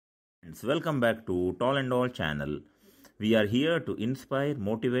Welcome back to Tall and All channel. We are here to inspire,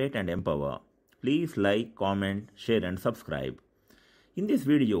 motivate and empower. Please like, comment, share and subscribe. In this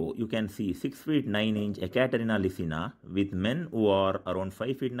video, you can see 6 feet 9 inch Ekaterina Lisina with men who are around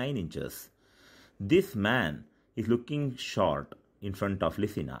 5 feet 9 inches. This man is looking short in front of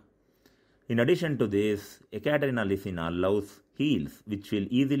Lisina. In addition to this, Ekaterina Lisina loves heels which will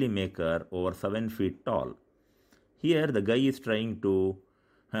easily make her over 7 feet tall. Here the guy is trying to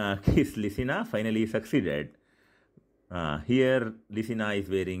kiss Lisina, finally succeeded. Here Lisina is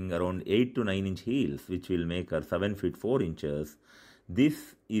wearing around 8 to 9 inch heels which will make her 7 feet 4 inches.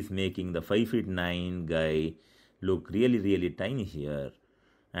 This is making the 5 feet 9 guy look really tiny here.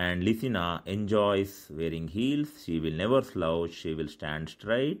 And Lisina enjoys wearing heels. She will never slouch, she will stand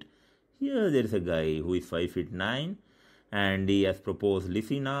straight. Here there is a guy who is 5 feet 9 and he has proposed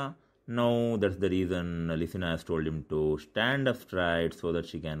Lisina. Now that's the reason Lisina has told him to stand up straight so that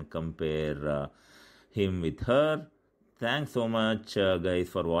she can compare him with her. Thanks so much guys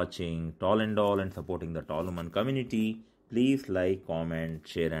for watching Tall and All and supporting the tall woman community. Please like, comment,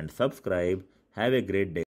 share and subscribe. Have a great day.